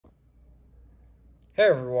Hey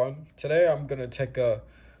everyone, today I'm gonna take a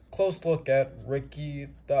close look at Ricky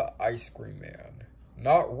the Ice Cream Man.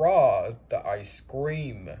 Not Raw the Ice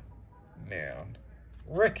Cream Man.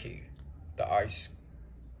 Ricky the Ice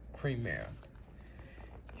Cream Man.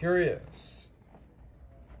 Here he is.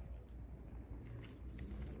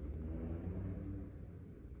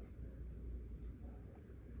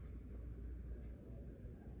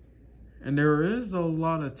 And there is a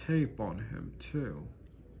lot of tape on him too.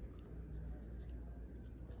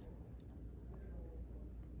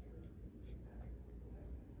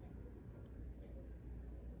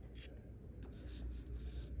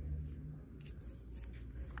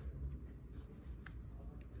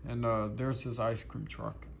 And there's his ice cream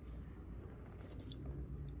truck.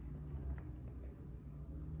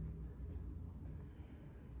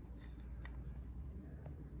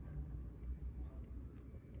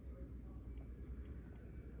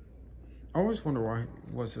 I always wonder why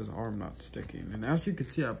was his arm not sticking. And as you can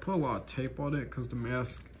see, I put a lot of tape on it because the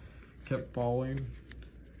mask kept falling.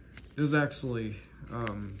 It is actually,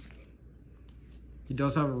 he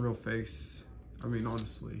does have a real face. I mean,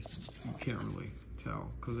 honestly, you can't really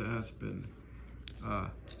tell because it hasn't been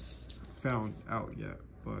found out yet.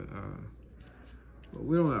 But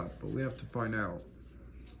we don't know. But we have to find out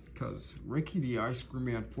because Ricky the Ice Cream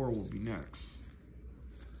Man 4 will be next.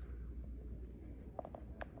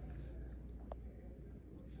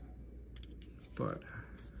 But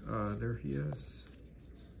there he is.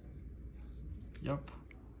 Yep.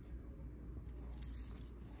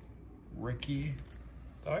 Ricky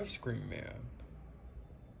the Ice Cream Man.